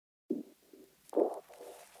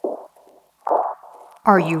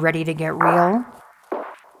Are you ready to get real?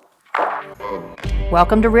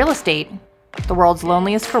 Welcome to real estate, the world's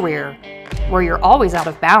loneliest career, where you're always out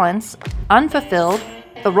of balance, unfulfilled,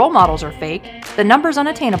 the role models are fake, the numbers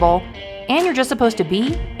unattainable, and you're just supposed to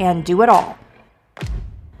be and do it all.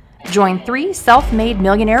 Join 3 self-made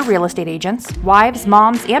millionaire real estate agents, wives,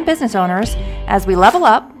 moms, and business owners as we level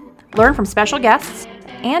up, learn from special guests,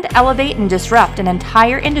 and elevate and disrupt an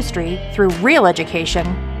entire industry through real education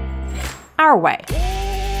our way.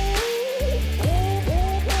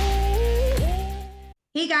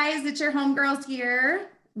 Hey guys, it's your homegirls here.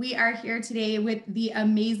 We are here today with the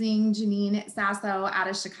amazing JANINE SASSO out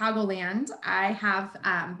of Chicagoland. I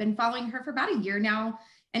have been following her for about a year now.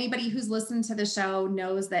 Anybody who's listened to the show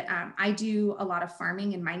knows that I do a lot of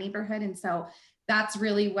farming in my neighborhood. And so that's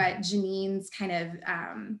really what JANINE's kind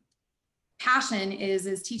of passion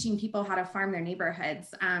is teaching people how to farm their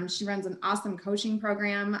neighborhoods. She runs an awesome coaching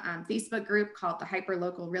program, Facebook group called the Hyper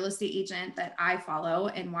Local Real Estate Agent that I follow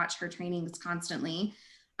and watch her trainings constantly.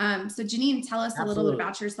 So JANINE, tell us a little bit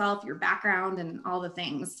about yourself, your background, and all the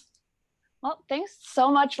things. Well, thanks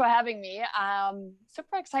so much for having me.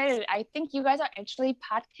 Super excited. I think you guys are actually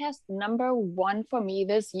podcast number 1 for me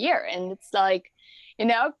this year. And it's like,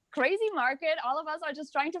 crazy market. All of us are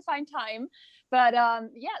just trying to find time. But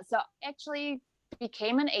so actually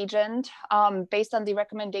became an agent based on the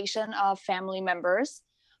recommendation of family members.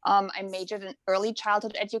 I majored in early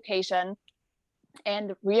childhood education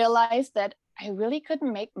and realized that I really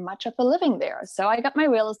couldn't make much of a living there. So I got my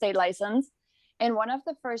real estate license. And one of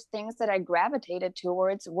the first things that I gravitated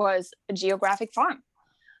towards was a geographic farm.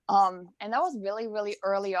 And that was really, really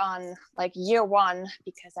early on, like year 1,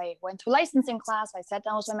 because I went to licensing class. I sat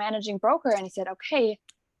down with a managing broker and he said, okay,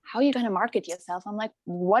 how are you going to market yourself? I'm like,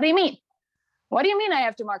 what do you mean? What do you mean I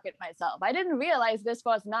have to market myself? I didn't realize this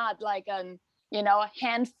was not like a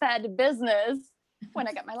hand-fed business when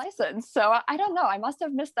I got my license. So I don't know. I must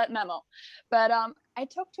have missed that memo. But I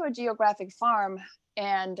took to a geographic farm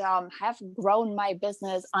and have grown my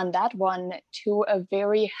business on that one to a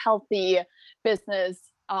very healthy business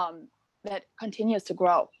that continues to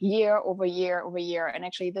grow year over year over year. And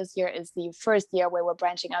actually this year is the first year where we're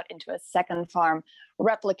branching out into a second farm,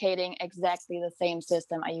 replicating exactly the same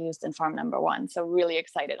system I used in farm number 1. So really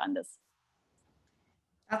excited on this.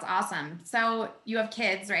 That's awesome. So you have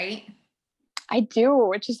kids, right? I do,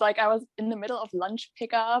 which is like I was in the middle of lunch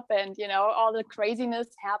pickup and, all the craziness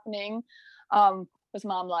happening with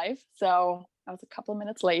mom life. So I was a couple of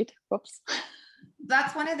minutes late. Whoops.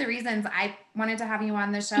 That's one of the reasons I wanted to have you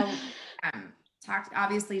on the show.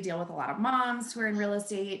 Obviously deal with a lot of moms who are in real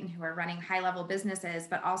estate and who are running high level businesses,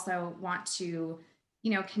 but also want to,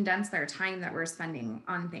 condense their time that we're spending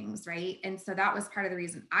on things. Right. And so that was part of the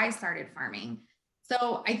reason I started farming.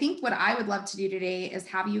 So I think what I would love to do today is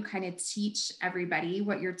have you kind of teach everybody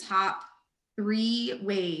what your top 3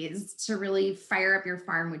 ways to really fire up your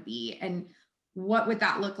farm would be. And what would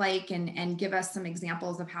that look like? And give us some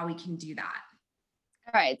examples of how we can do that.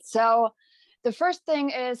 All right. So the first thing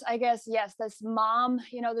is, I guess, yes, this mom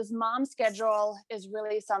schedule is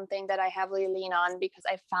really something that I heavily lean on because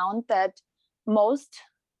I found that most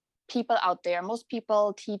people out there, most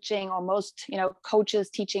people teaching or most, coaches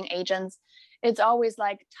teaching agents, it's always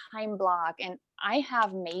like time block. And I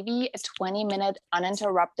have maybe a 20-minute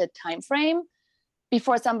uninterrupted time frame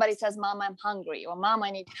before somebody says, Mom, I'm hungry, or Mom,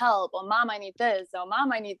 I need help, or Mom, I need this, or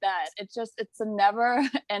Mom, I need that. It's a never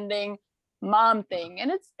ending mom thing.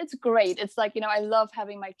 And it's great. It's like, I love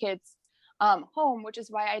having my kids home, which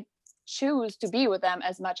is why I choose to be with them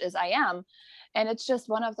as much as I am. And it's just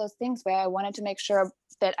one of those things where I wanted to make sure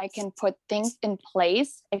that I can put things in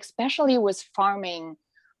place, especially with farming,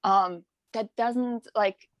 that doesn't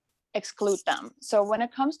exclude them. So when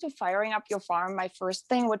it comes to firing up your farm, my first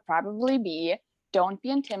thing would probably be, don't be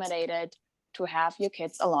intimidated to have your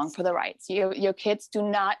kids along for the ride. So your kids do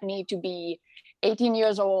not need to be 18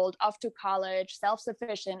 years old, off to college,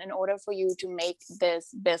 self-sufficient in order for you to make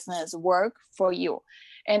this business work for you.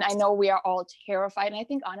 And I know we are all terrified. And I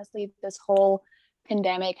think honestly, this whole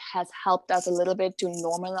pandemic has helped us a little bit to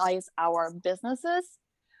normalize our businesses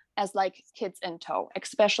as like kids in tow,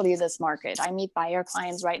 especially this market. I meet buyer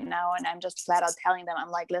clients right now and I'm just flat out telling them,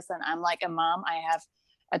 I'm like, listen, I'm like a mom. I have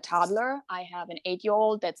a toddler. I have an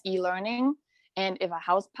 8-year-old that's e-learning. And if a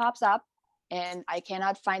house pops up and I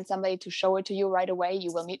cannot find somebody to show it to you right away,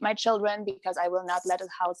 you will meet my children because I will not let a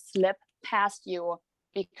house slip past you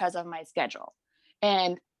because of my schedule.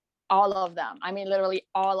 And all of them, I mean, literally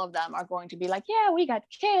all of them are going to be like, yeah, we got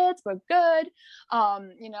kids, we're good.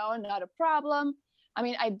 Not a problem. I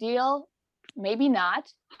mean, I deal maybe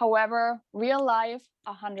not. However, real life,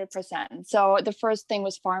 100%. So the first thing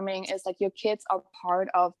with farming is like your kids are part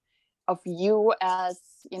of you as,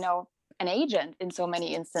 you know, an agent in so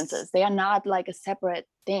many instances. They are not like a separate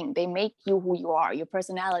thing. They make you who you are, your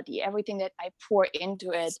personality, everything that I pour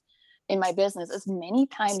into it in my business is many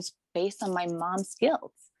times based on my mom's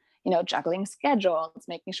skills. You know, juggling schedules,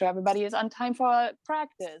 making sure everybody is on time for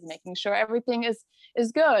practice, making sure everything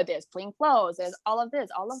is good. There's clean clothes. There's all of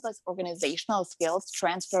this. All of those organizational skills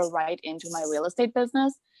transfer right into my real estate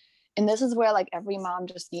business. And this is where like every mom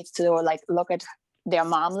just needs to like look at their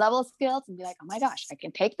mom level skills and be like, oh my gosh, I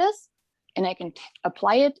can take this and I can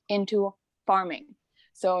apply it into farming.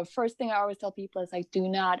 So first thing I always tell people is like, do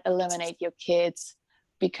not eliminate your kids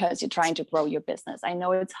because you're trying to grow your business. I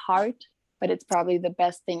know it's hard, but it's probably the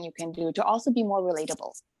best thing you can do to also be more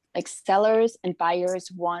relatable. Like sellers and buyers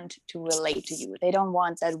want to relate to you. They don't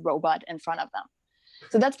want that robot in front of them.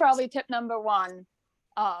 So that's probably tip number one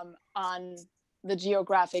on the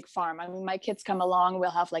geographic farm. I mean, my kids come along, we'll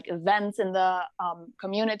have like events in the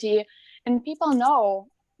community, and people know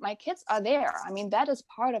my kids are there. I mean, that is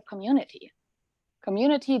part of community.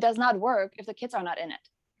 Community does not work if the kids are not in it.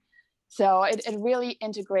 So it really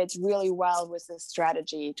integrates really well with this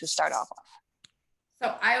strategy to start off of.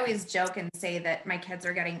 So I always joke and say that my kids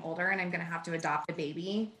are getting older and I'm going to have to adopt a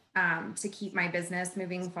baby to keep my business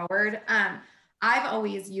moving forward. I've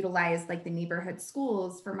always utilized like the neighborhood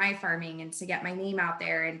schools for my farming and to get my name out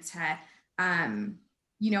there and to,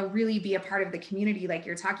 you know, really be a part of the community like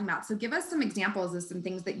you're talking about. So give us some examples of some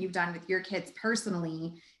things that you've done with your kids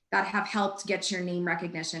personally that have helped get your name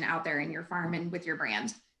recognition out there in your farm and with your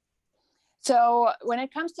brand. So when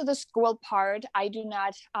it comes to the school part, I do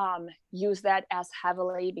not use that as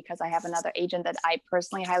heavily because I have another agent that I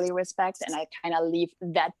personally highly respect, and I kind of leave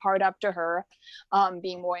that part up to her,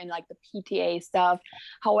 being more in like the PTA stuff.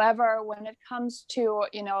 However, when it comes to,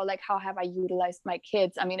 you know, like how have I utilized my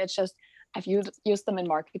kids? I mean, it's just, I've used them in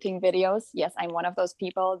marketing videos. Yes, I'm one of those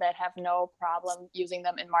people that have no problem using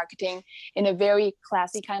them in marketing in a very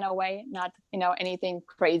classy kind of way, not, you know, anything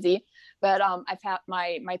crazy. But I've had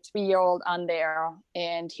my 3-year-old on there,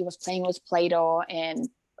 and he was playing with Play-Doh, and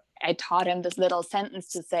I taught him this little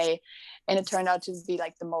sentence to say, and it turned out to be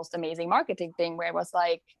like the most amazing marketing thing, where it was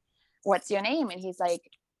like, "What's your name?" And he's like,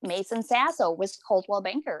 "Mason Sasso with Coldwell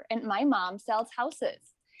Banker, and my mom sells houses."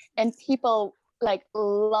 And people like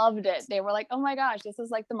loved it. They were like, "Oh my gosh, this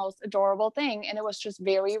is like the most adorable thing." And it was just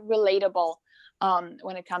very relatable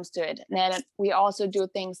when it comes to it. And then we also do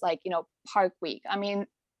things like, you know, Park Week. I mean,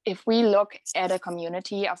 if we look at a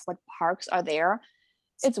community of what parks are there,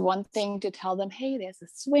 it's one thing to tell them, hey, there's a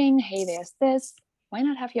swing, hey, there's this. Why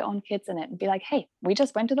not have your own kids in it and be like, hey, we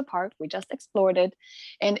just went to the park, we just explored it.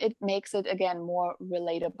 And it makes it, again, more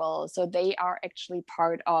relatable. So they are actually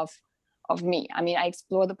part of me. I mean, I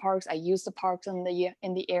explore the parks, I use the parks in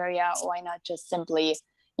the area. Why not just simply,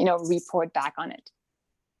 you know, report back on it?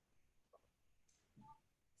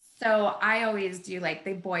 So I always do, like,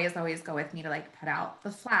 the boys always go with me to like put out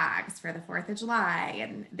the flags for the 4th of July.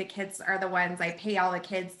 And the kids are the ones, I pay all the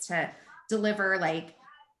kids to deliver, like,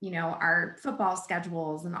 you know, our football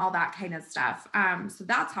schedules and all that kind of stuff. So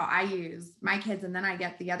that's how I use my kids. And then I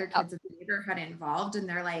get the other kids of the neighborhood involved, and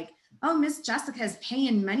they're like, oh, Miss Jessica is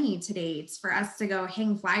paying money today for us to go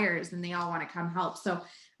hang flyers, and they all want to come help. So,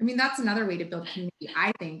 I mean, that's another way to build community,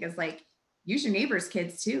 I think, is like, use your neighbors'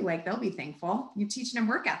 kids too. Like, they'll be thankful. You're teaching them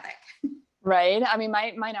work ethic. Right. I mean,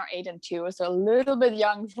 mine are 8 and 2, so a little bit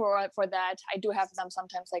young for that. I do have them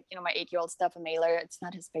sometimes, like, you know, my 8-year-old stuff a mailer. It's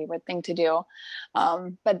not his favorite thing to do.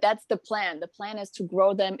 But that's the plan. The plan is to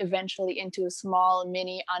grow them eventually into small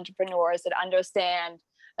mini entrepreneurs that understand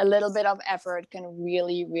a little bit of effort can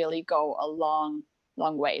really, really go a long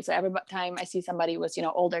way. So every time I see somebody with, you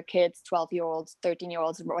know, older kids, 12-year-olds,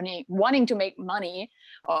 13-year-olds wanting to make money,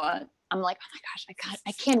 I'm like, oh my gosh,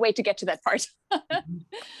 I can't wait to get to that part.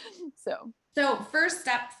 So first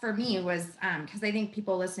step for me was, because I think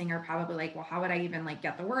people listening are probably like, well, how would I even like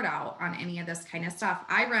get the word out on any of this kind of stuff?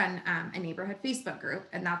 I run a neighborhood Facebook group,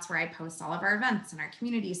 and that's where I post all of our events and our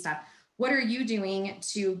community stuff. What are you doing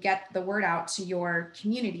to get the word out to your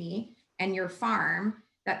community and your farm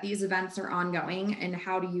that these events are ongoing, and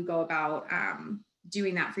how do you go about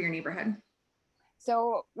doing that for your neighborhood?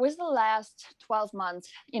 So with the last 12 months,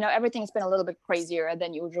 you know, everything's been a little bit crazier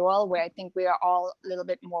than usual, where I think we are all a little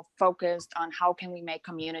bit more focused on how can we make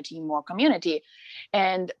community more community.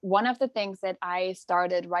 And one of the things that I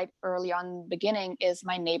started right early on in the beginning is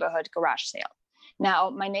my neighborhood garage sale.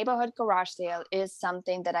 Now, my neighborhood garage sale is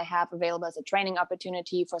something that I have available as a training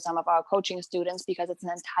opportunity for some of our coaching students, because it's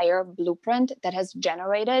an entire blueprint that has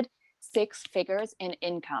generated six figures in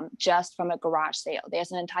income just from a garage sale.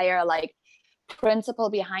 There's an entire like principle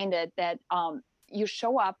behind it that you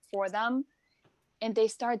show up for them and they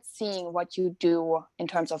start seeing what you do in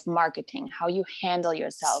terms of marketing, how you handle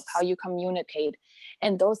yourself, how you communicate.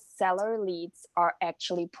 And those seller leads are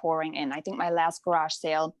actually pouring in. I think my last garage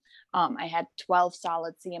sale, I had 12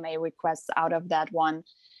 solid CMA requests out of that one.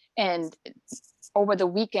 And over the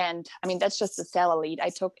weekend, I mean, that's just a seller lead. I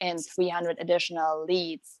took in 300 additional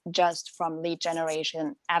leads just from lead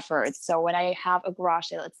generation efforts. So when I have a garage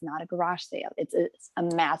sale, it's not a garage sale. It's a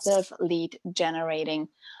massive lead generating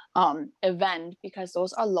event, because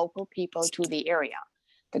those are local people to the area.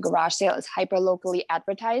 The garage sale is hyper locally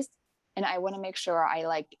advertised, and I want to make sure I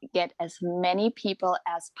like get as many people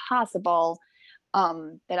as possible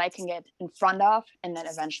that I can get in front of and then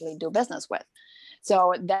eventually do business with.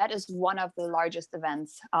 So that is one of the largest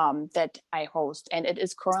events that I host, and it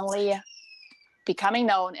is currently becoming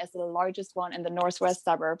known as the largest one in the Northwest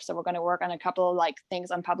suburbs. So we're going to work on a couple of like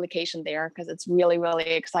things on publication there, because it's really, really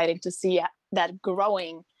exciting to see that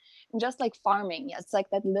growing. And just like farming, it's like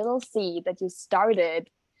that little seed that you started.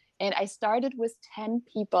 And I started with 10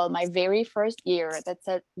 people my very first year that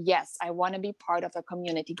said, yes, I want to be part of a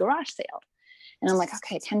community garage sale. And I'm like,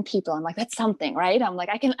 okay, 10 people. I'm like, that's something, right? I'm like,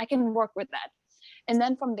 I can work with that. And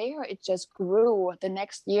then from there, it just grew. The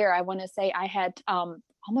next year, I want to say I had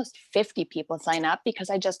almost 50 people sign up, because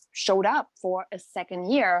I just showed up for a second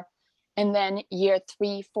year. And then year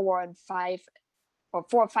 3, 4, and 5, or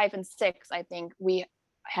 4, 5, and 6, I think we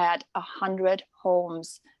had 100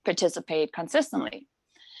 homes participate consistently.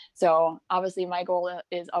 So obviously my goal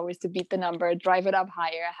is always to beat the number, drive it up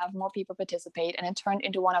higher, have more people participate. And it turned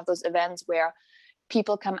into one of those events where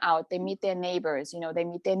people come out, they meet their neighbors, they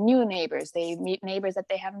meet their new neighbors, they meet neighbors that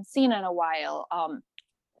they haven't seen in a while.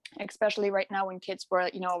 Especially right now when kids were,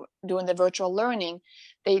 doing the virtual learning,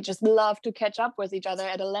 they just love to catch up with each other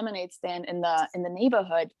at a lemonade stand in the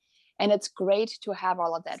neighborhood. And it's great to have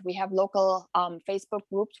all of that. We have local Facebook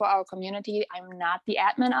groups for our community. I'm not the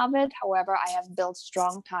admin of it. However, I have built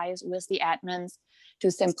strong ties with the admins to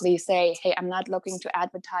simply say, hey, I'm not looking to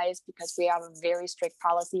advertise, because we have a very strict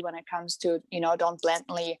policy when it comes to, don't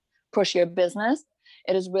blatantly push your business.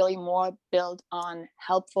 It is really more built on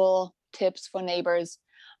helpful tips for neighbors.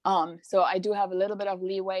 So I do have a little bit of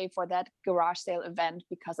leeway for that garage sale event,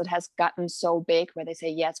 because it has gotten so big where they say,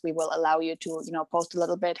 yes, we will allow you to, post a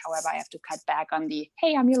little bit. However, I have to cut back on the,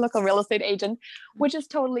 hey, I'm your local real estate agent, which is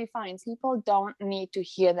totally fine. People don't need to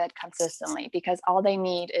hear that consistently, because all they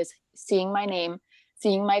need is seeing my name,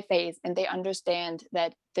 seeing my face, and they understand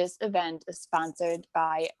that this event is sponsored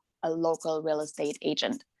by a local real estate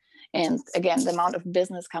agent. And again, the amount of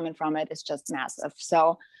business coming from it is just massive.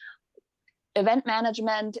 So event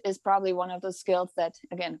management is probably one of those skills that,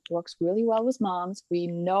 again, works really well with moms. We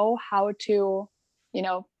know how to,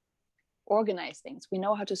 organize things. We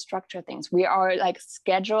know how to structure things. We are like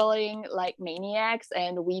scheduling like maniacs,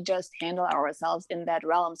 and we just handle ourselves in that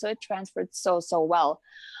realm. So it transferred so well.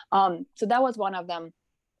 So that was one of them.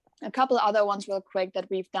 A couple of other ones real quick that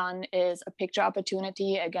we've done is a picture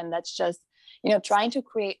opportunity. Again, that's just, trying to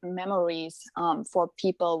create memories for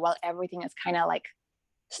people while everything is kind of like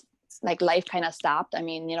life kind of stopped. I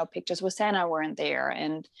mean, pictures with Santa weren't there.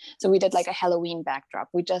 And so we did like a Halloween backdrop.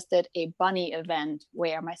 We just did a bunny event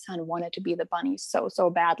where my son wanted to be the bunny so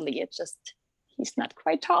badly. It just, he's not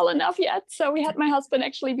quite tall enough yet. So we had my husband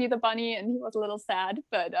actually be the bunny, and he was a little sad,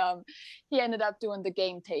 but he ended up doing the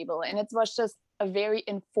game table. And it was just a very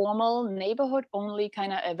informal neighborhood only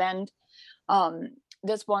kind of event.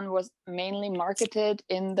 This one was mainly marketed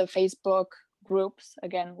in the Facebook groups,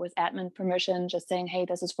 again, with admin permission, just saying, hey,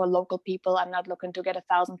 this is for local people. I'm not looking to get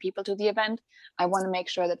 1,000 people to the event. I want to make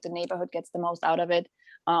sure that the neighborhood gets the most out of it.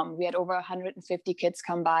 We had over 150 kids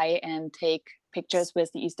come by and take pictures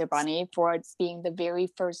with the Easter Bunny. For it being the very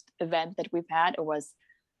first event that we've had, it was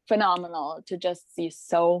phenomenal to just see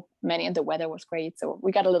so many, and the weather was great. So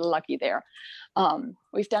we got a little lucky there.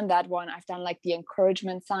 We've done that one. I've done like the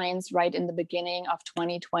encouragement signs right in the beginning of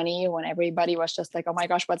 2020 when everybody was just like, oh my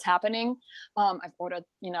gosh, what's happening? I've ordered,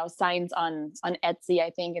 signs on Etsy, I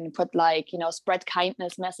think, and put like, spread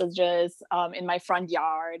kindness messages in my front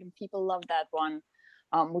yard. And people love that one.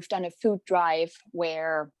 We've done a food drive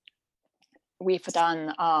where we've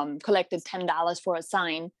done collected $10 for a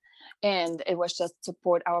sign. And it was just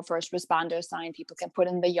support our first responder sign people can put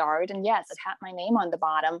in the yard. And yes, it had my name on the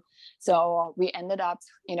bottom. So we ended up,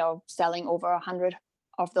 selling over 100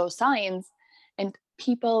 of those signs, and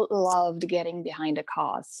people loved getting behind a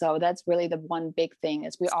cause. So that's really the one big thing,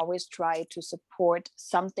 is we always try to support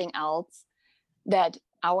something else that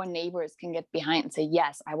our neighbors can get behind and say,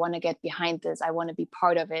 yes, I want to get behind this. I want to be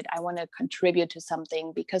part of it. I want to contribute to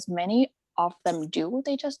something, because many of them do.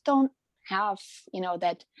 They just don't have,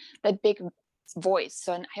 that big voice.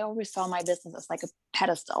 So, and I always saw my business as like a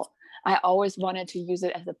pedestal. I always wanted to use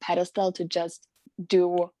it as a pedestal to just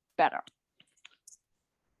do better.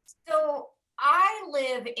 So I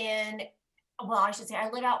live I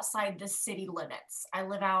live outside the city limits. I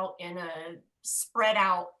live out in a spread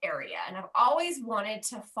out area, and I've always wanted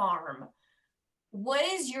to farm. What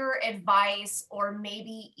is your advice, or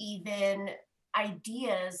maybe even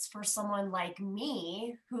ideas for someone like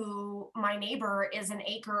me, who my neighbor is an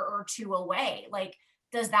acre or two away? Like,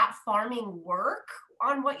 does that farming work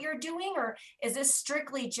on what you're doing, or is this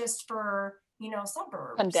strictly just for,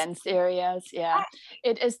 suburbs? Condensed areas. Yeah.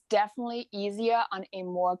 It is definitely easier on a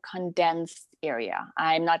more condensed area.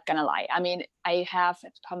 I'm not going to lie. I mean, I have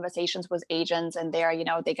conversations with agents, and they're,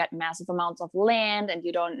 they got massive amounts of land, and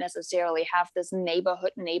you don't necessarily have this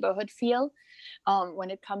neighborhood feel.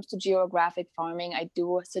 When it comes to geographic farming, I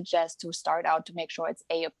do suggest to start out to make sure it's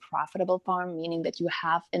a profitable farm, meaning that you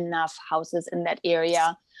have enough houses in that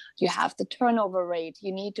area. You have the turnover rate.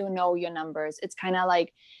 You need to know your numbers. It's kind of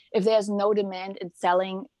like, if there's no demand in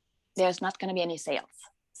selling, there's not going to be any sales.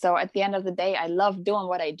 So at the end of the day, I love doing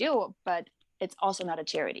what I do, but it's also not a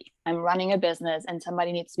charity. I'm running a business, and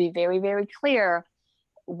somebody needs to be very, very clear.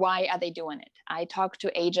 Why are they doing it? I talk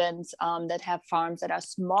to agents that have farms that are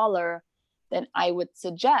smaller than I would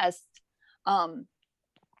suggest,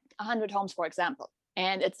 100 homes, for example.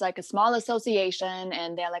 And it's like a small association,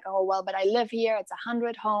 and they're like, oh, well, but I live here. It's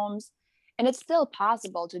 100 homes. And it's still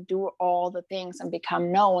possible to do all the things and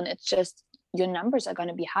become known. It's just your numbers are going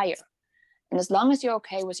to be higher. And as long as you're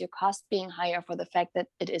okay with your cost being higher for the fact that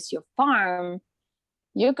it is your farm,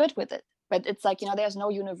 you're good with it. But it's like, there's no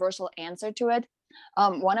universal answer to it.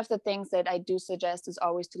 One of the things that I do suggest is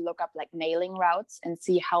always to look up like mailing routes and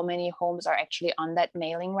see how many homes are actually on that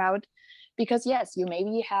mailing route. Because yes, you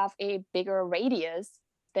maybe have a bigger radius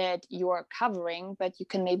that you're covering, but you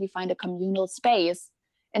can maybe find a communal space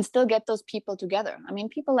and still get those people together. I mean,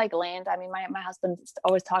 people like land. I mean, my husband's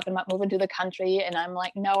always talking about moving to the country, and I'm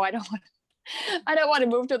like, no, I don't want to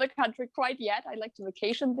move to the country quite yet. I like to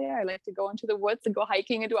vacation there. I like to go into the woods and go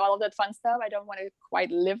hiking and do all of that fun stuff. I don't want to quite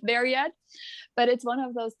live there yet. But it's one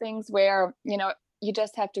of those things where, you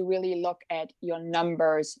just have to really look at your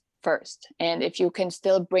numbers first. And if you can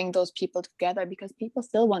still bring those people together, because people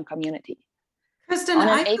still want community. Kristen,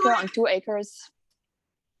 on an acre, on 2 acres.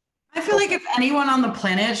 I feel like if anyone on the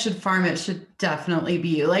planet should farm, it should definitely be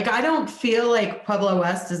you. Like, I don't feel like Pueblo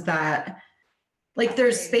West is that, like,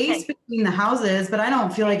 there's space between the houses, but I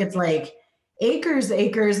don't feel like it's like acres.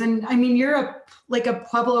 And I mean, you're a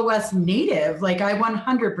Pueblo West native. Like, I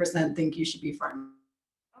 100% think you should be farming.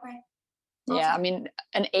 Okay. Yeah. I mean,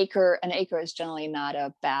 an acre is generally not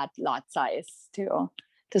a bad lot size to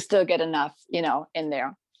still get enough, in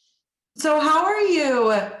there. So how are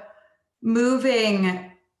you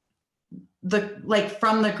moving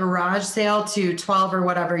from the garage sale to 12 or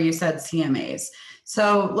whatever you said CMAs?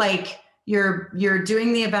 So like you're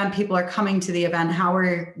doing the event, people are coming to the event. How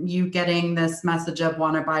are you getting this message of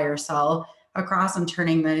want to buy or sell across and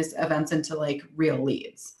turning those events into like real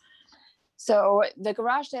leads? So the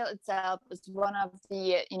garage sale itself is one of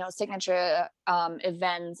the, signature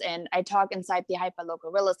events. And I talk inside the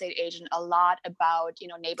Hyperlocal Real Estate Agent a lot about,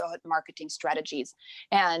 neighborhood marketing strategies.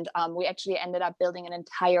 And we actually ended up building an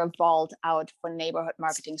entire vault out for neighborhood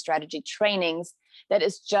marketing strategy trainings that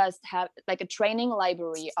is just have like a training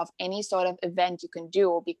library of any sort of event you can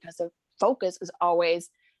do, because the focus is always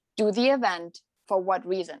do the event for what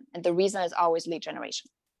reason? And the reason is always lead generation.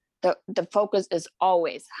 The focus is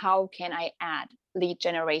always, how can I add lead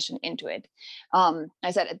generation into it?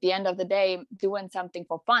 I said, at the end of the day, doing something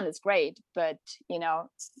for fun is great, but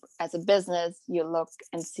as a business, you look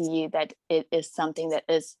and see that it is something that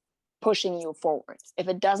is pushing you forward. If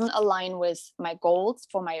it doesn't align with my goals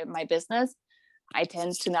for my business, I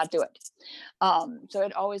tend to not do it. So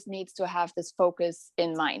it always needs to have this focus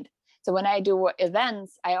in mind. So when I do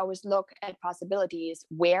events, I always look at possibilities.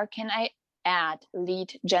 Where can I add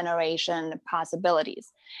lead generation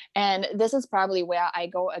possibilities? And this is probably where I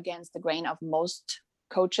go against the grain of most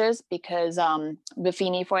coaches, because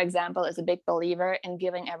Buffini, for example, is a big believer in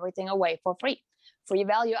giving everything away for free. Free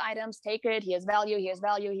value items, take it. Here's value, here's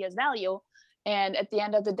value, here's value. And at the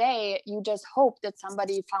end of the day, you just hope that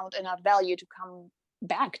somebody found enough value to come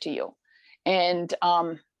back to you. And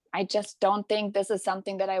I just don't think this is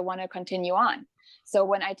something that I want to continue on. So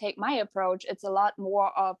when I take my approach, it's a lot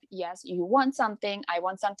more of, yes, you want something, I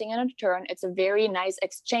want something in return. It's a very nice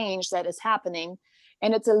exchange that is happening.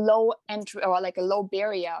 And it's a low entry or like a low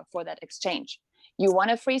barrier for that exchange. You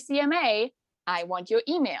want a free CMA, I want your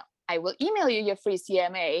email. I will email you your free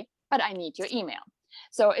CMA, but I need your email.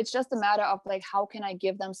 So it's just a matter of like, how can I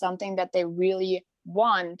give them something that they really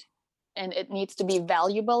want? And it needs to be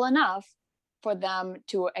valuable enough for them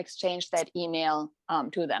to exchange that email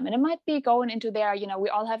to them. And it might be going into their, we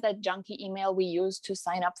all have that junky email we use to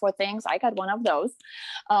sign up for things. I got one of those.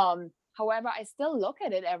 However, I still look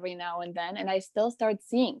at it every now and then, and I still start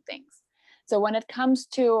seeing things. So when it comes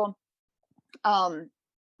to,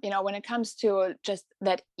 just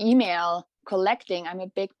that email collecting, I'm a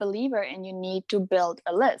big believer in you need to build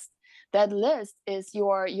a list. That list is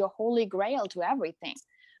your holy grail to everything.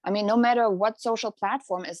 I mean, no matter what social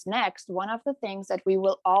platform is next, one of the things that we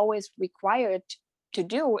will always require to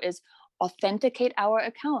do is authenticate our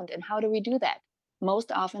account. And how do we do that?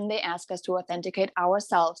 Most often they ask us to authenticate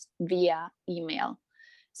ourselves via email.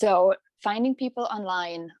 So finding people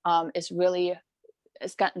online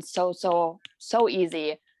it's gotten so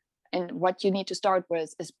easy. And what you need to start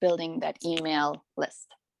with is building that email list.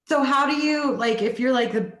 So how do you, like, if you're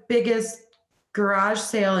like the biggest garage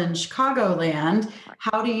sale in Chicagoland,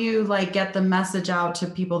 how do you like get the message out to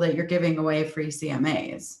people that you're giving away free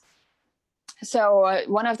CMAs? So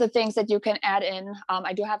one of the things that you can add in,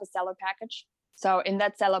 I do have a seller package. So in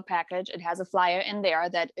that seller package, it has a flyer in there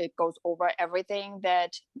that it goes over everything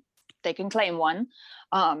that they can claim one.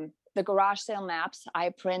 The garage sale maps,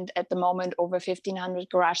 I print at the moment over 1,500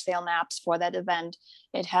 garage sale maps for that event.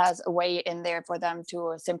 It has a way in there for them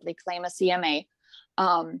to simply claim a CMA.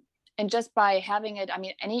 And just by having it, I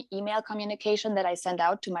mean, any email communication that I send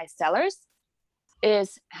out to my sellers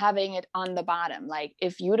is having it on the bottom. Like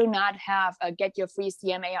if you do not have a get your free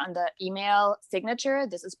CMA on the email signature,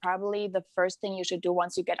 this is probably the first thing you should do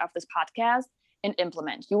once you get off this podcast and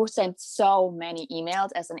implement. You will send so many emails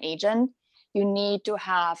as an agent. You need to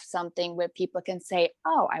have something where people can say,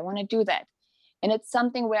 oh, I want to do that. And it's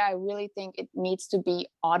something where I really think it needs to be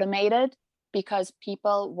automated because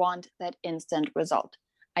people want that instant result.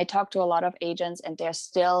 I talk to a lot of agents and they're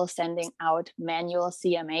still sending out manual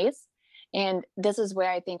CMAs. And this is where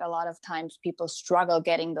I think a lot of times people struggle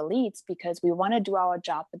getting the leads because we want to do our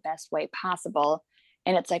job the best way possible.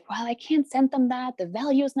 And it's like, well, I can't send them that. The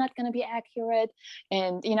value is not going to be accurate.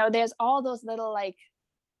 And, there's all those little like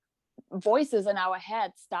voices in our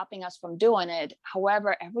head stopping us from doing it.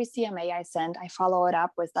 However, every CMA I send, I follow it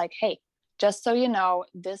up with like, hey, just so you know,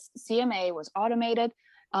 this CMA was automated.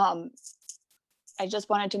 I just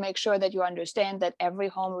wanted to make sure that you understand that every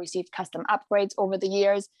home received custom upgrades over the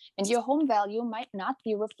years and your home value might not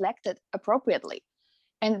be reflected appropriately.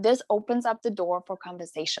 And this opens up the door for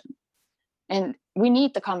conversation. And we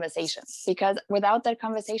need the conversation because without that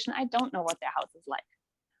conversation, I don't know what their house is like.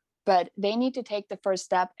 But they need to take the first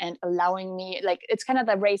step and allowing me, like, it's kind of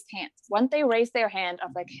the raised hands. Once they raise their hand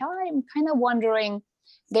of like, hey, I'm kind of wondering,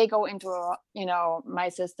 they go into, my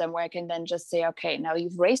system where I can then just say, okay, now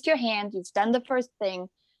you've raised your hand, you've done the first thing.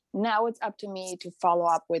 Now it's up to me to follow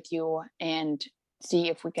up with you and see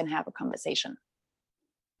if we can have a conversation.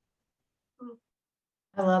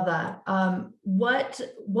 I love that. What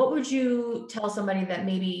would you tell somebody that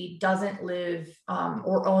maybe doesn't live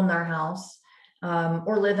or own their house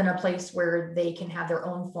or live in a place where they can have their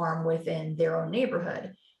own farm within their own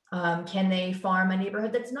neighborhood? Can they farm a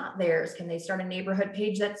neighborhood that's not theirs? Can they start a neighborhood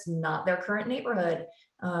page that's not their current neighborhood?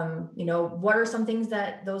 What are some things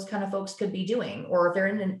that those kind of folks could be doing? Or if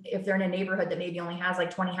they're in a neighborhood that maybe only has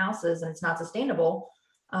like 20 houses and it's not sustainable,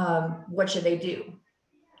 what should they do?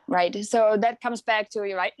 Right. So that comes back to,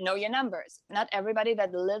 know your numbers. Not everybody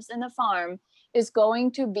that lives in a farm is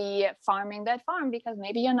going to be farming that farm because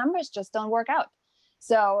maybe your numbers just don't work out.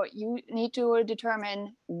 So you need to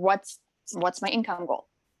determine what's my income goal.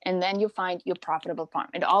 And then you find your profitable farm.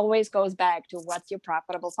 It always goes back to what's your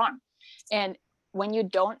profitable farm. And when you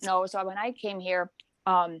don't know, so when I came here,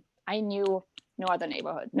 I knew no other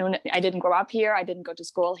neighborhood. No, I didn't grow up here. I didn't go to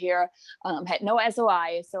school here, had no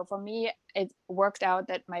SOI. So for me, it worked out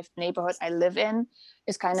that my neighborhood I live in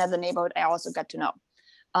is kind of the neighborhood I also got to know.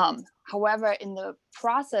 However, in the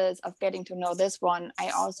process of getting to know this one, I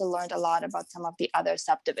also learned a lot about some of the other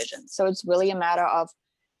subdivisions. So it's really a matter of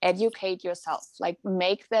educate yourself, like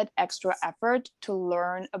make that extra effort to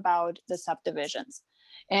learn about the subdivisions.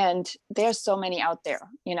 And there's so many out there,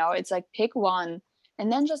 it's like pick one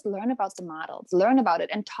and then just learn about the models, learn about it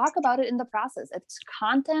and talk about it in the process. It's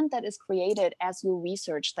content that is created as you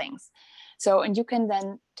research things. So, and you can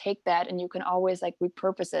then take that and you can always like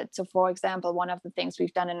repurpose it. So for example, one of the things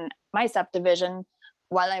we've done in my subdivision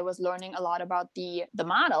while I was learning a lot about the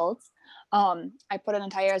models, I put an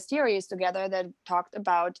entire series together that talked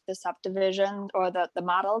about the subdivision or the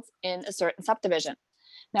models in a certain subdivision.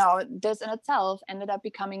 Now, this in itself ended up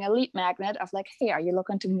becoming a lead magnet of like, hey, are you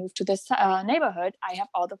looking to move to this neighborhood? I have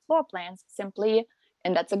all the floor plans. Simply,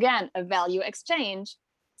 and that's again a value exchange,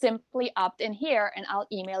 simply opt in here and I'll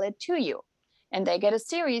email it to you. And they get a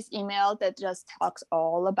series email that just talks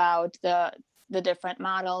all about the different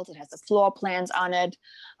models. It has the floor plans on it.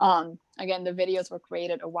 Again, the videos were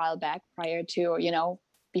created a while back prior to,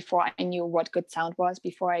 before I knew what good sound was,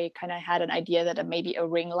 before I kind of had an idea that maybe a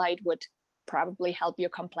ring light would probably help your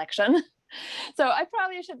complexion. So I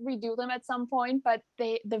probably should redo them at some point, but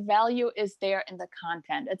the value is there in the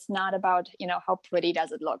content. It's not about, how pretty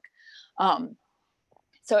does it look.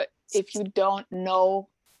 So if you don't know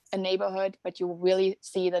a neighborhood, but you really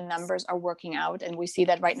see the numbers are working out, and we see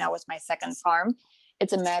that right now with my second farm,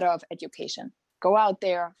 it's a matter of education. Go out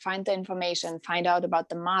there, find the information, find out about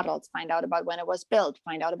the models, find out about when it was built,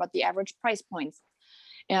 find out about the average price points,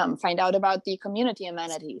 find out about the community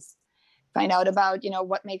amenities, find out about,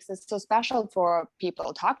 what makes this so special for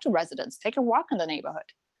people. Talk to residents, take a walk in the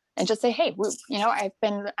neighborhood and just say, hey, I've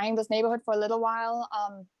been eyeing this neighborhood for a little while.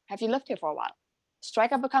 Have you lived here for a while?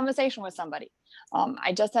 Strike up a conversation with somebody.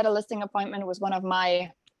 I just had a listing appointment with one of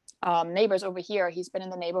my neighbors over here. He's been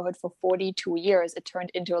in the neighborhood for 42 years. It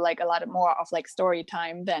turned into like a lot more of like story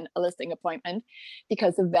time than a listing appointment,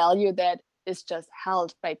 because the value that is just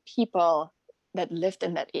held by people that lived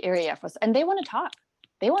in that area and they want to talk.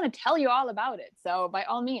 They want to tell you all about it. So by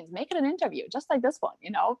all means, make it an interview, just like this one,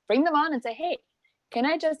 bring them on and say, hey, can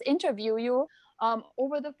I just interview you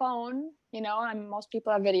over the phone? Most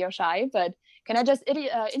people are video shy, but can I just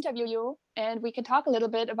interview you and we can talk a little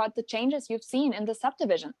bit about the changes you've seen in the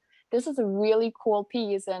subdivision? This is a really cool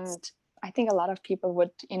piece. And I think a lot of people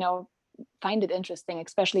would, find it interesting,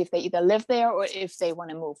 especially if they either live there or if they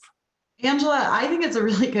want to move. Angela, I think it's a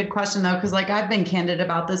really good question though, because like I've been candid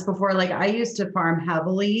about this before. Like I used to farm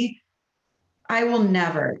heavily. I will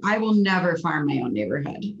never farm my own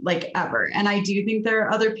neighborhood, like ever. And I do think there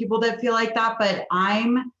are other people that feel like that, but I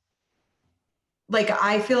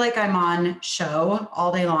feel like I'm on show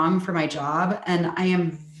all day long for my job, and I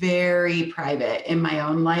am very private in my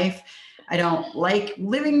own life. I don't like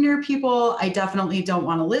living near people. I definitely don't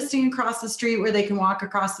want a listing across the street where they can walk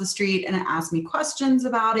across the street and ask me questions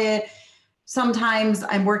about it. Sometimes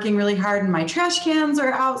I'm working really hard and my trash cans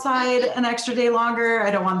are outside an extra day longer.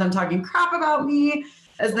 I don't want them talking crap about me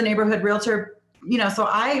as the neighborhood realtor, so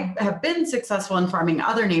I have been successful in farming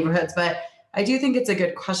other neighborhoods, but I do think it's a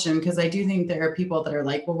good question, because I do think there are people that are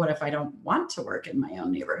like, well, what if I don't want to work in my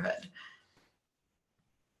own neighborhood?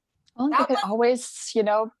 Well, you could always,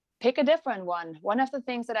 pick a different one. One of the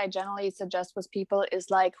things that I generally suggest with people is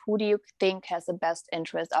like, who do you think has the best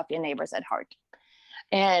interest of your neighbors at heart?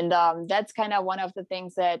 And that's kind of one of the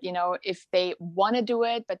things that, if they want to do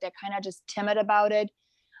it, but they're kind of just timid about it.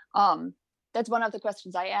 That's one of the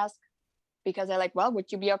questions I ask, because they're like, well,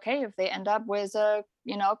 would you be okay if they end up with a,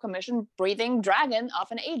 commission breathing dragon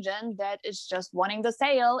of an agent that is just wanting the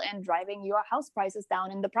sale and driving your house prices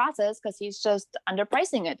down in the process because he's just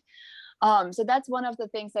underpricing it. So that's one of the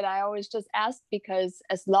things that I always just ask, because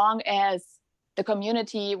as long as the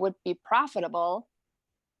community would be profitable,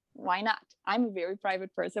 why not? I'm a very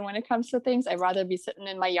private person when it comes to things. I'd rather be sitting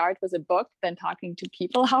in my yard with a book than talking to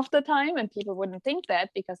people half the time. And people wouldn't think that,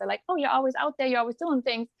 because they're like, oh, you're always out there, you're always doing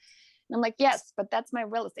things. And I'm like, yes, but that's my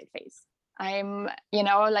real estate phase. I'm,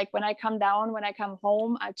 like when I come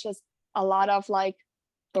home, I just a lot of like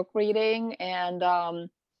book reading and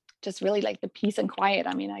just really like the peace and quiet.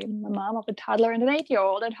 I mean, I'm a mom of a toddler and an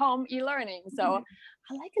 8-year-old at home e-learning. So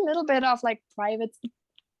I like a little bit of like private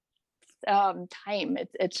time.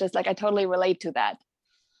 It's just like I totally relate to that.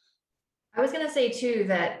 I was going to say too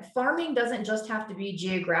that farming doesn't just have to be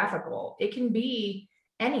geographical. It can be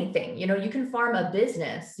anything. You can farm a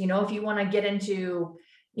business. If you want to get into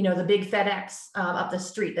the big FedEx up the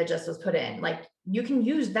street that just was put in, like you can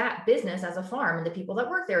use that business as a farm, and the people that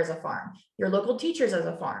work there as a farm, your local teachers as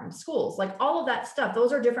a farm, schools, like all of that stuff.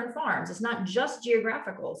 Those are different farms. It's not just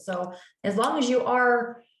geographical. So as long as you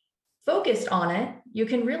are focused on it, you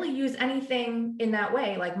can really use anything in that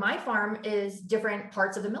way. Like my farm is different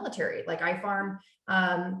parts of the military. Like I farm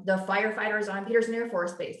the firefighters on Peterson Air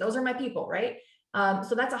Force Base. Those are my people, right?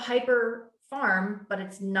 So that's a hyper farm, but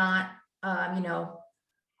it's not,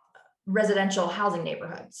 residential housing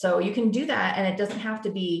neighborhood. So you can do that, and it doesn't have to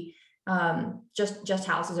be just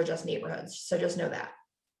houses or just neighborhoods. So just know that.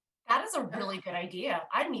 That is a really good idea.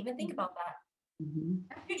 I didn't even think about that. Mm-hmm.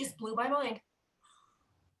 You just blew my mind.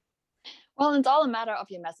 Well, it's all a matter of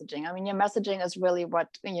your messaging. I mean, your messaging is really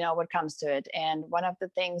what comes to it. And one of the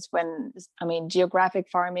things geographic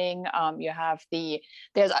farming,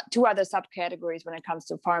 there's two other subcategories when it comes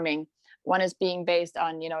to farming. One is being based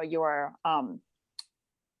on, your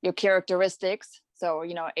characteristics. So,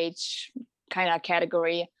 age kind of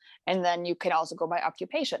category. And then you can also go by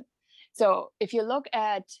occupation. So if you look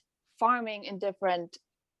at farming in different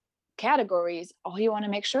categories, all you want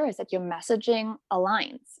to make sure is that your messaging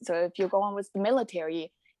aligns. So if you're going with the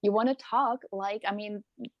military, you want to talk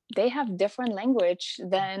they have different language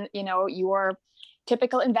than, your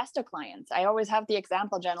typical investor clients. I always have the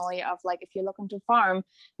example generally of if you're looking to farm,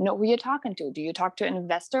 know who you're talking to. Do you talk to an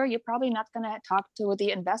investor? You're probably not going to talk to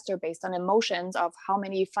the investor based on emotions of how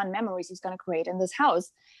many fun memories he's going to create in this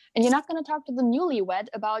house. And you're not going to talk to the newlywed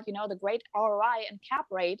about, the great ROI and cap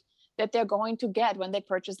rate that they're going to get when they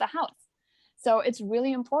purchase the house. So it's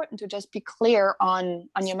really important to just be clear on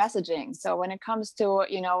your messaging. So when it comes to,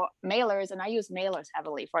 mailers, and I use mailers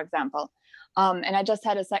heavily, for example, and I just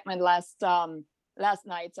had a segment last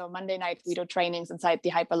night. So Monday night, we do trainings inside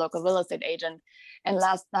the Hyperlocal Real Estate Agent. And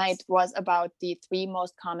last night was about the 3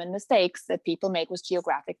 most common mistakes that people make with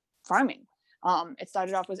geographic farming. It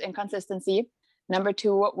started off with inconsistency. Number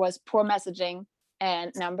 2 was poor messaging.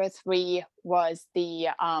 And number 3 was the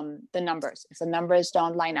numbers. If the numbers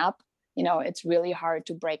don't line up, it's really hard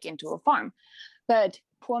to break into a farm. But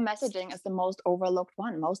poor messaging is the most overlooked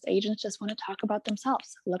one. Most agents just want to talk about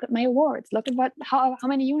themselves. Look at my awards. Look at how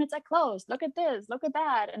many units I closed. Look at this, look at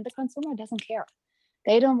that. And the consumer doesn't care.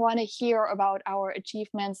 They don't want to hear about our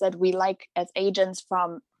achievements that we like as agents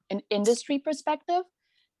from an industry perspective.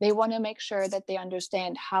 They want to make sure that they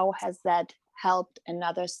understand how has that helped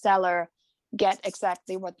another seller get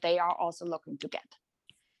exactly what they are also looking to get.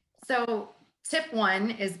 So tip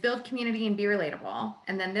 1 is build community and be relatable.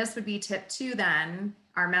 And then this would be tip 2, then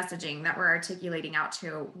our messaging that we're articulating out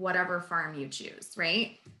to whatever farm you choose,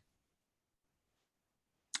 right?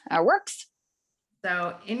 That works.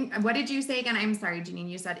 So what did you say again? I'm sorry, Janine,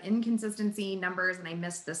 you said inconsistency, numbers, and I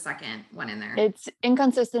missed the second one in there. It's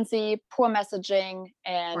inconsistency, poor messaging,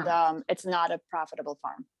 and it's not a profitable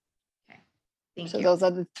farm. Thank you. So those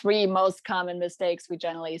are the 3 most common mistakes we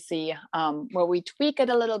generally see, where we tweak it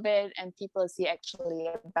a little bit and people see actually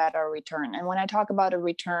a better return. And when I talk about a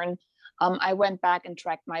return, I went back and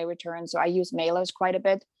tracked my return. So I use mailers quite a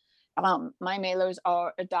bit. My mailers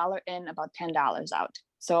are $1 in, about $10 out.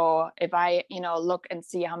 So if I, look and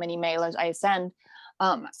see how many mailers I send,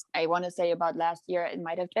 I want to say about last year, it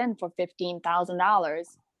might have been for $15,000.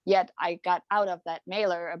 Yet I got out of that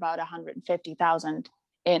mailer about $150,000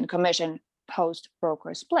 in commission post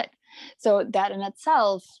broker split. So that in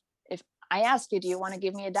itself, if I ask you, do you want to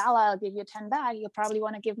give me $1? I'll give you 10 back. You'll probably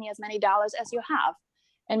want to give me as many dollars as you have.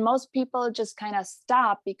 And most people just kind of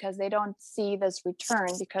stop because they don't see this return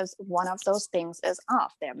because one of those things is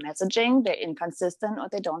off. Their messaging, they're inconsistent, or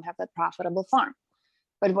they don't have that profitable farm.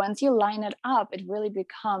 But once you line it up, it really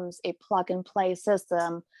becomes a plug and play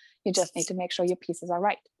system. You just need to make sure your pieces are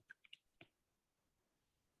right.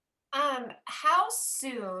 How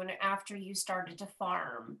soon after you started to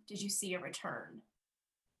farm did you see a return?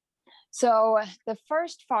 So the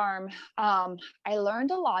first farm, I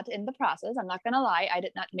learned a lot in the process. I'm not going to lie. I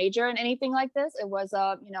did not major in anything like this. It was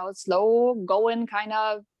a, slow going kind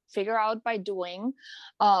of figure out by doing.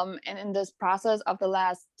 And in this process of the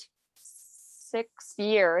last 6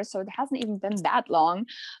 years, so it hasn't even been that long,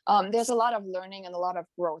 there's a lot of learning and a lot of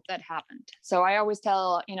growth that happened. So I always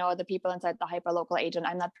tell, the people inside the Hyperlocal Agent,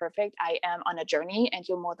 I'm not perfect. I am on a journey and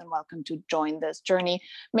you're more than welcome to join this journey.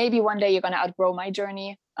 Maybe one day you're going to outgrow my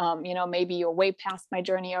journey. Maybe you're way past my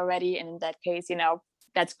journey already. And in that case,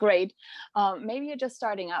 that's great. Maybe you're just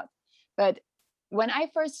starting out. But when I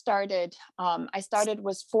first started, I started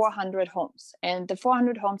with 400 homes. And the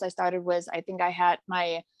 400 homes I started with, I think I had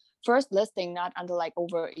my first listing not until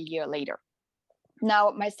over a year later.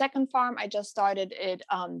 Now, my second farm, I just started it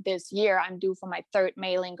this year. I'm due for my 3rd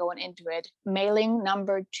mailing going into it. Mailing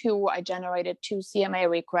number 2, I generated 2 CMA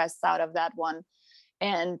requests out of that one.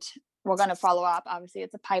 And we're going to follow up. Obviously,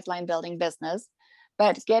 it's a pipeline building business,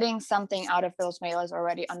 but getting something out of those mailers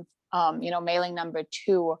already on, mailing number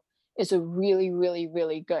 2 is a really, really,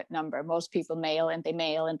 really good number. Most people mail and they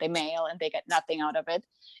mail and they mail and they get nothing out of it.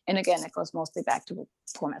 And again, it goes mostly back to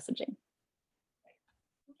poor messaging.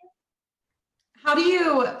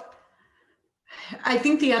 I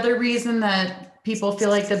think the other reason that people feel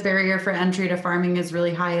like the barrier for entry to farming is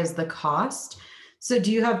really high is the cost. So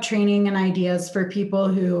do you have training and ideas for people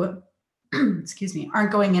who,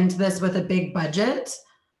 aren't going into this with a big budget?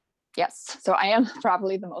 Yes. So I am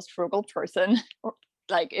probably the most frugal person.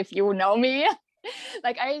 If you know me,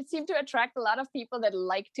 Like I seem to attract a lot of people that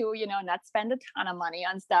like to, not spend a ton of money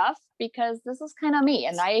on stuff, because this is kind of me.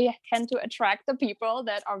 And I tend to attract the people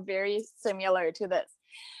that are very similar to this.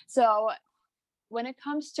 So when it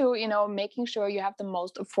comes to, making sure you have the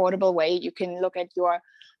most affordable way, you can look at your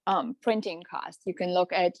printing cost. You can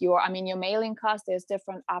look at your mailing cost. There's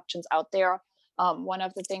different options out there. One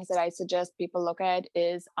of the things that I suggest people look at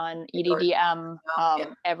is on EDDM,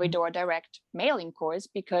 Every Door Direct mailing course,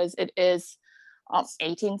 because it is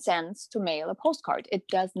 18 cents to mail a postcard. It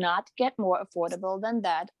does not get more affordable than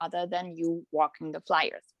that, other than you walking the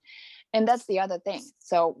flyers. And that's the other thing.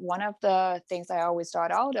 So one of the things I always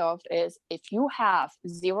start out of is, if you have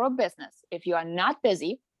zero business, if you are not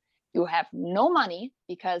busy, you have no money,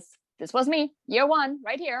 because this was me, year one,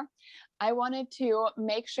 right here. I wanted to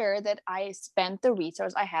make sure that I spent the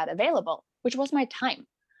resource I had available, which was my time.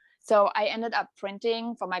 So I ended up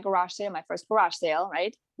printing for my garage sale, my first garage sale,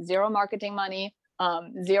 right? Zero marketing money,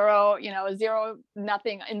 zero,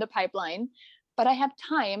 nothing in the pipeline. But I had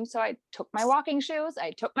time. So I took my walking shoes,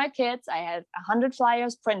 I took my kids, I had 100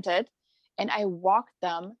 flyers printed, and I walked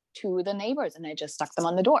them to the neighbors and I just stuck them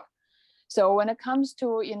on the door. So when it comes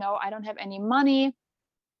to, I don't have any money,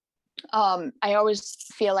 I always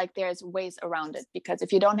feel like there's ways around it, because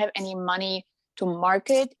if you don't have any money to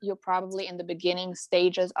market, you're probably in the beginning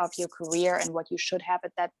stages of your career, and what you should have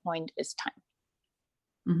at that point is time.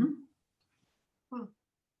 Mm-hmm.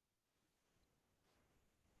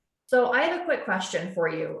 So I have a quick question for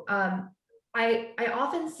you. I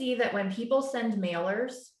often see that when people send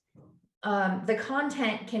mailers, the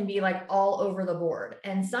content can be like all over the board,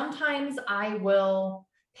 and sometimes I will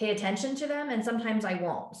pay attention to them and sometimes I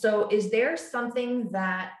won't. So is there something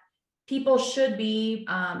that people should be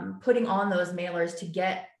putting on those mailers to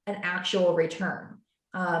get an actual return?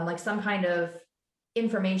 Like some kind of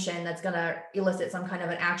information that's going to elicit some kind of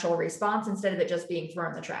an actual response, instead of it just being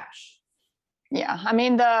thrown in the trash? Yeah,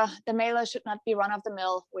 the mailer should not be run of the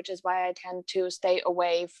mill, which is why I tend to stay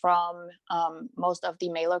away from most of the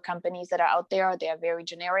mailer companies that are out there. They are very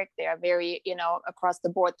generic. They are very, across the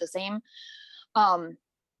board the same.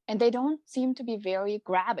 And they don't seem to be very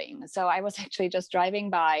grabbing. So I was actually just driving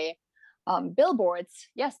by billboards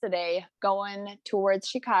yesterday going towards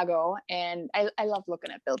Chicago. And I love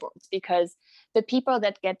looking at billboards, because the people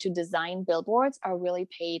that get to design billboards are really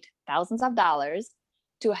paid thousands of dollars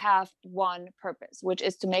to have one purpose, which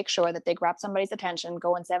is to make sure that they grab somebody's attention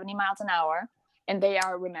going 70 miles an hour and they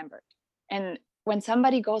are remembered. And when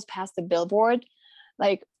somebody goes past the billboard,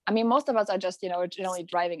 most of us are just, generally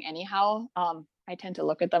driving anyhow. I tend to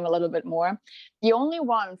look at them a little bit more. The only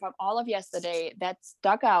one from all of yesterday that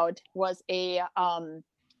stuck out was a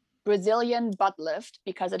Brazilian butt lift,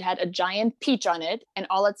 because it had a giant peach on it and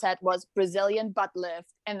all it said was Brazilian butt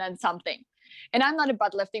lift and then something. And I'm not a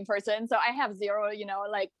butt lifting person, so I have zero,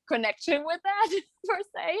 connection with that per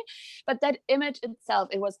se. But that image itself,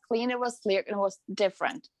 it was clean, it was clear, and it was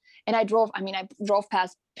different. And I drove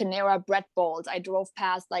past Panera bread bowls. I drove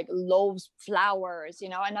past like loaves, flowers,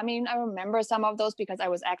 and I remember some of those because I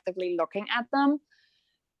was actively looking at them.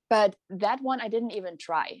 But that one I didn't even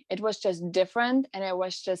try. It was just different and it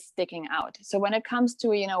was just sticking out. So when it comes to,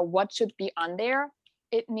 what should be on there,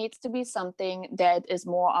 it needs to be something that is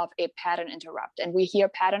more of a pattern interrupt. And we hear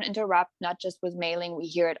pattern interrupt, not just with mailing, we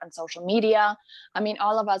hear it on social media.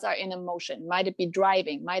 All of us are in emotion. Might it be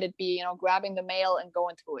driving? Might it be, grabbing the mail and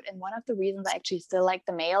going through it? And one of the reasons I actually still like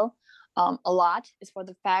the mail a lot is for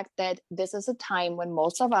the fact that this is a time when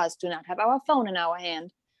most of us do not have our phone in our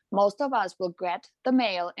hand. Most of us will get the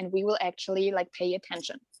mail and we will actually pay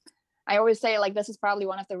attention. I always say this is probably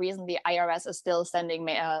one of the reasons the IRS is still sending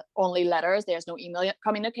only letters. There's no email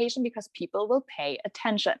communication, because people will pay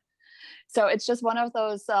attention. So it's just one of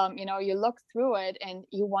those, you look through it and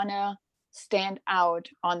you want to stand out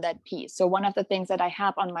on that piece. So one of the things that I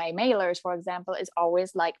have on my mailers, for example, is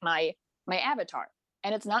always my avatar.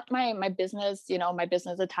 And it's not my business, my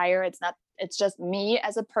business attire. It's just me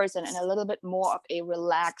as a person, and a little bit more of a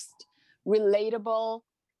relaxed, relatable,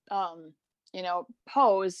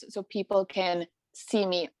 pose, so people can see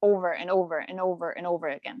me over and over and over and over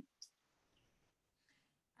again.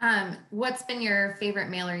 What's been your favorite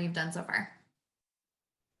mailer you've done so far?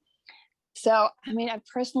 So, I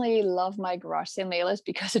personally love my garage sale mailers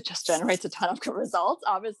because it just generates a ton of good results,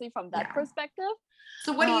 obviously, from that perspective.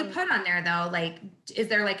 So what do you put on there though? Is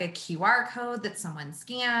there a QR code that someone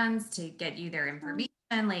scans to get you their information?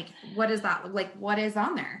 What is that? What is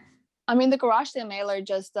on there? The garage sale mailer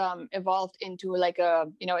just evolved into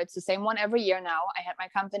it's the same one every year now. I had my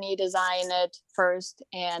company design it first,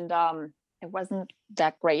 and it wasn't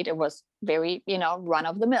that great. It was very, run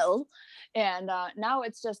of the mill. And now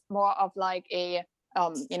it's just more of like a,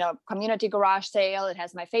 community garage sale. It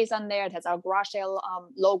has my face on there. It has our garage sale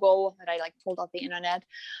logo that I like pulled off the internet.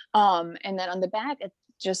 And then on the back, it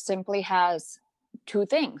just simply has two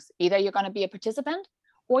things. Either you're going to be a participant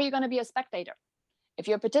or you're going to be a spectator. If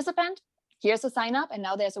you're a participant, here's a sign up. And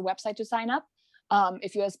now there's a website to sign up.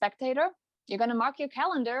 If you're a spectator, you're going to mark your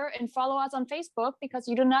calendar and follow us on Facebook, because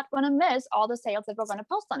you do not want to miss all the sales that we're going to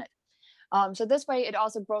post on it. So this way it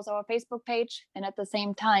also grows our Facebook page, and at the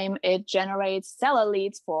same time it generates seller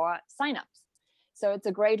leads for signups. So it's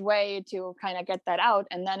a great way to kind of get that out.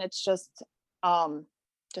 And then it's just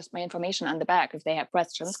my information on the back if they have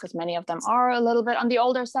questions, because many of them are a little bit on the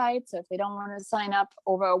older side. So if they don't want to sign up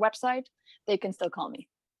over a website, they can still call me.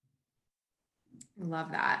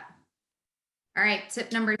 Love that. All right,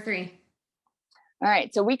 tip number 3. All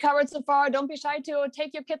right, so we covered so far. Don't be shy to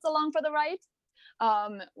take your kids along for the ride.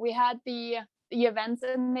 We had the events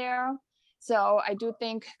in there. So I do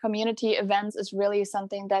think community events is really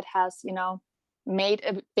something that has, made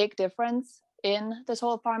a big difference in this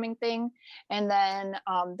whole farming thing. And then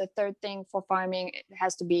the third thing for farming, it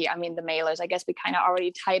has to be, the mailers. I guess we kind of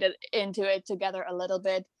already tied it into it together a little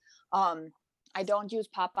bit. I don't use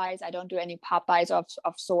Popeyes. I don't do any Popeyes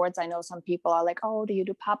of sorts. I know some people are like, oh, do you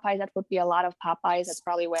do Popeyes? That would be a lot of Popeyes. That's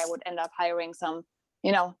probably where I would end up hiring some,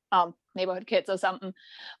 neighborhood kids or something.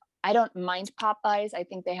 I don't mind Popeyes. I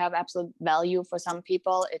think they have absolute value for some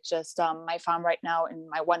people. It's just my farm right now, and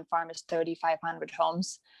my one farm is 3,500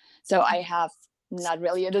 homes. So I have not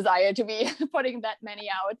really a desire to be putting that many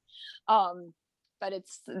out. But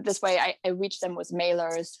it's this way I reach them with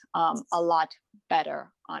mailers a lot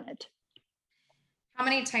better on it. How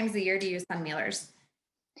many times a year do you send mailers?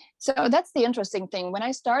 So that's the interesting thing. When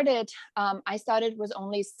I started with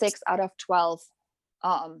only 6 out of 12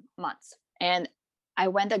 months. And I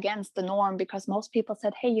went against the norm because most people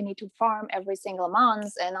said, hey, you need to farm every single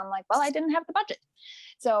month. And I'm like, well, I didn't have the budget.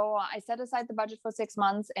 So I set aside the budget for 6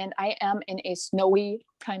 months, and I am in a snowy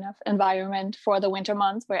kind of environment for the winter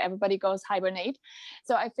months where everybody goes hibernate.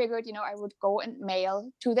 So I figured, I would go and mail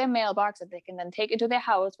to their mailbox that they can then take it to their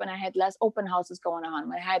house when I had less open houses going on,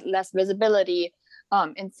 when I had less visibility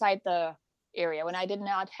inside the area, when I did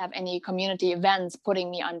not have any community events putting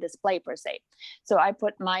me on display per se. So I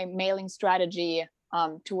put my mailing strategy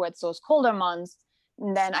towards those colder months.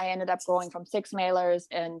 And then I ended up going from 6 mailers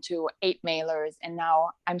into 8 mailers. And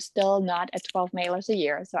now I'm still not at 12 mailers a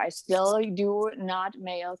year. So I still do not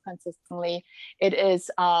mail consistently. It is,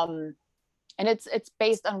 and it's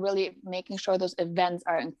based on really making sure those events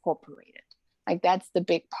are incorporated. Like that's the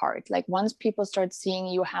big part. Like once people start seeing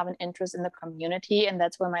you have an interest in the community, and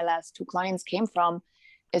that's where my last 2 clients came from,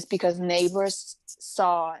 is because neighbors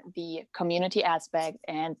saw the community aspect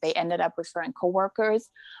and they ended up referring coworkers,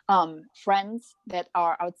 friends that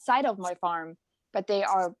are outside of my farm, but they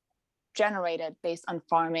are generated based on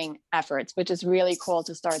farming efforts, which is really cool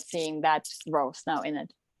to start seeing that growth now in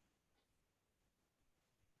it.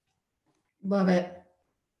 Love it.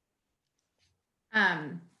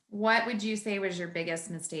 What would you say was your biggest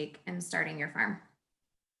mistake in starting your farm?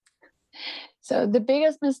 So the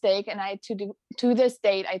biggest mistake, and to this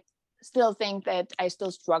date, I still think that I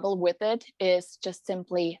still struggle with it, is just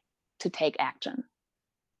simply to take action.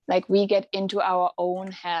 Like we get into our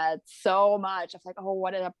own heads so much of like, oh,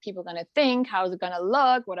 what are people going to think? How is it going to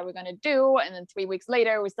look? What are we going to do? And then 3 weeks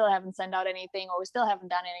later, we still haven't sent out anything, or we still haven't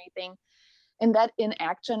done anything. And that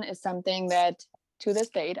inaction is something that to this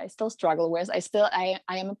date, I still struggle with. I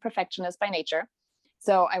am a perfectionist by nature.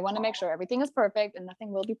 So I want to make sure everything is perfect, and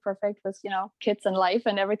nothing will be perfect with, kids and life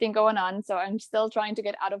and everything going on. So I'm still trying to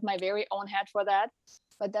get out of my very own head for that.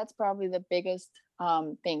 But that's probably the biggest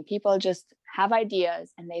thing. People just have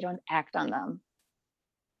ideas and they don't act on them.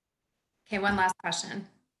 Okay, one last question,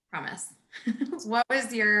 promise. What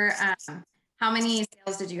was your, how many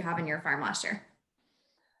sales did you have in your farm last year?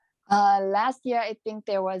 Last year, I think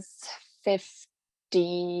there was 15,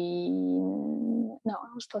 no,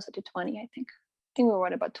 I was closer to 20, I think. I think we were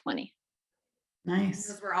at about 20. Nice.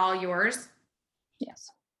 Those were all yours? Yes.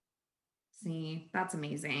 See, that's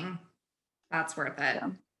amazing. That's worth it.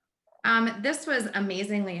 Yeah. This was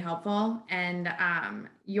amazingly helpful. And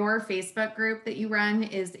your Facebook group that you run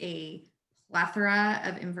is a plethora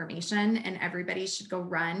of information, and everybody should go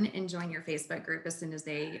run and join your Facebook group as soon as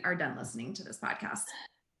they are done listening to this podcast.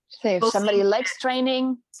 So if somebody likes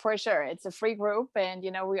training, for sure, it's a free group. And,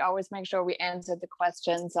 we always make sure we answer the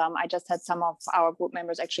questions. I just had some of our group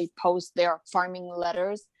members actually post their farming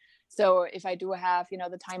letters. So if I do have,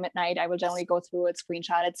 the time at night, I will generally go through it,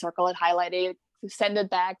 screenshot it, circle it, highlight it, send it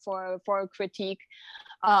back for a critique.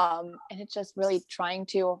 And it's just really trying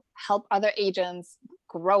to help other agents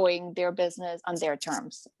growing their business on their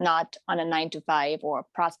terms, not on a 9 to 5 or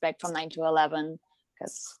prospect from 9 to 11,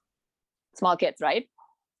 because small kids, right?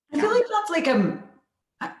 I feel like that's like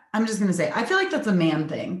I'm just going to say, I feel like that's a man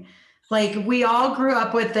thing. Like we all grew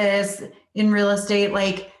up with this in real estate.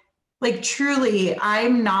 Like truly,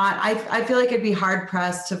 I feel like it'd be hard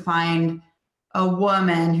pressed to find a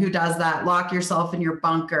woman who does that. Lock yourself in your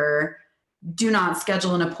bunker. Do not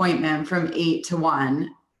schedule an appointment from 8 to 1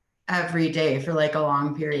 every day for like a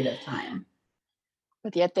long period of time.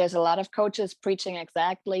 But yet there's a lot of coaches preaching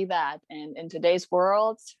exactly that. And in today's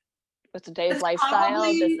world, with today's lifestyle,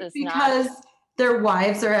 this is because their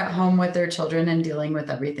wives are at home with their children and dealing with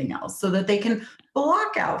everything else so that they can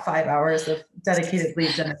block out 5 hours of dedicated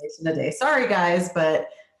lead generation a day. Sorry guys, but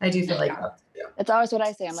I do feel like that's true. It's always what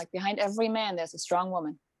I say. I'm like, behind every man, there's a strong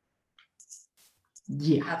woman.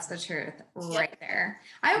 Yeah, that's the truth right there.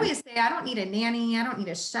 I always say I don't need a nanny. I don't need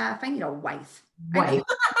a chef. I need a wife. Wife.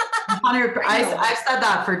 I've said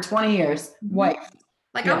that for 20 years. Wife.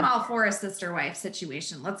 Like I'm all for a sister wife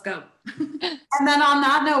situation. Let's go. And then on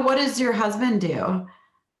that note, what does your husband do?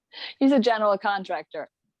 He's a general contractor.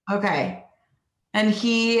 Okay. And has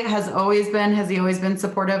he always been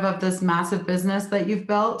supportive of this massive business that you've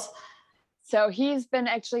built? So he's been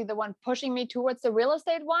actually the one pushing me towards the real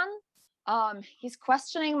estate one. He's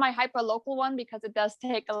questioning my hyper local one because it does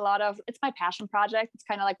take it's my passion project. It's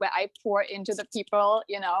kind of like where I pour into the people,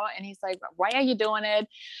 and he's like, why are you doing it?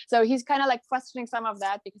 So he's kind of like questioning some of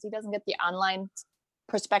that because he doesn't get the online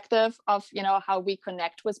perspective of, how we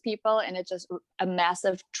connect with people. And it's just a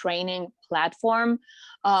massive training platform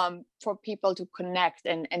for people to connect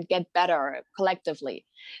and get better collectively.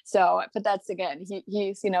 So, but that's, again,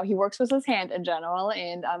 he's, he works with his hand in general.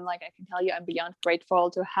 And I'm like, I can tell you, I'm beyond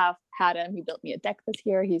grateful to have had him. He built me a deck this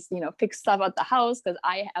year. He's, fixed stuff at the house because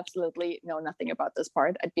I absolutely know nothing about this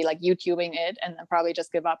part. I'd be like YouTubing it and then probably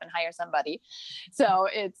just give up and hire somebody. So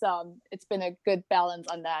it's been a good balance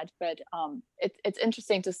on that. But it's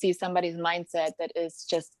interesting to see somebody's mindset that is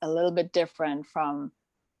just a little bit different from,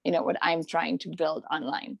 what I'm trying to build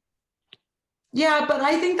online. Yeah, but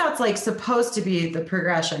I think that's like supposed to be the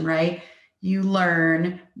progression, right? You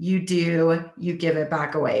learn, you do, you give it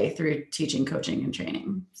back away through teaching, coaching, and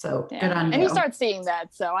training. So good on you. And he starts seeing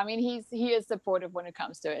that. So, I mean, he is supportive when it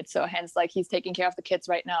comes to it. So hence, like, he's taking care of the kids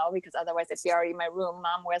right now because otherwise it'd be already in my room.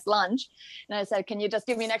 Mom, where's lunch? And I said, can you just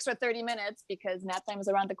give me an extra 30 minutes because nap time is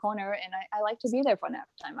around the corner. And I like to be there for nap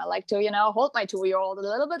time. I like to, hold my 2-year-old a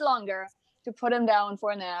little bit longer to put him down for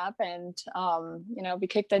a nap and, be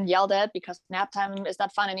kicked and yelled at because nap time is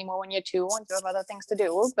not fun anymore when you're 2 and you have other things to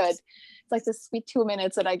do. But it's like the sweet 2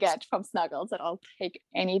 minutes that I get from Snuggles that I'll take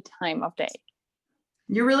any time of day.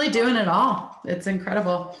 You're really doing it all. It's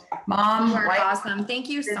incredible. Mom, you are awesome. Thank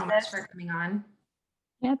you so much for coming on.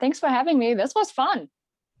 Yeah, thanks for having me. This was fun.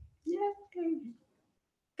 Yeah.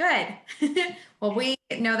 Good. Well, we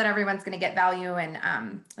know that everyone's going to get value.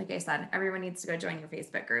 And like I said, everyone needs to go join your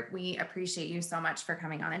Facebook group. We appreciate you so much for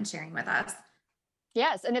coming on and sharing with us.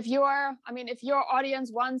 Yes. And if your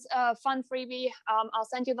audience wants a fun freebie, I'll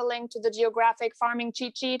send you the link to the geographic farming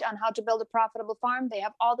cheat sheet on how to build a profitable farm. They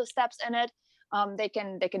have all the steps in it. They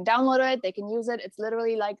can download it. They can use it. It's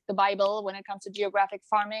literally like the Bible when it comes to geographic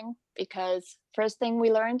farming, because first thing we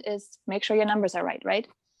learned is make sure your numbers are right?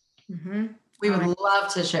 Mm-hmm. We would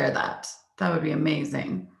love to share that. That would be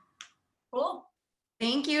amazing. Cool.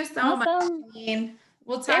 Thank you so much. Janine.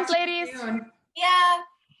 We'll talk to you ladies. soon. Yeah.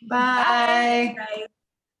 Bye.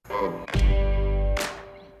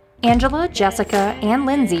 Angela, Jessica, and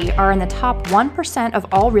Lindsay are in the top 1% of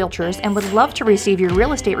all realtors and would love to receive your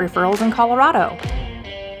real estate referrals in Colorado.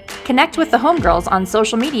 Connect with the Homegirls on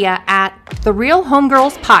social media at The Real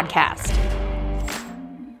Homegirls Podcast.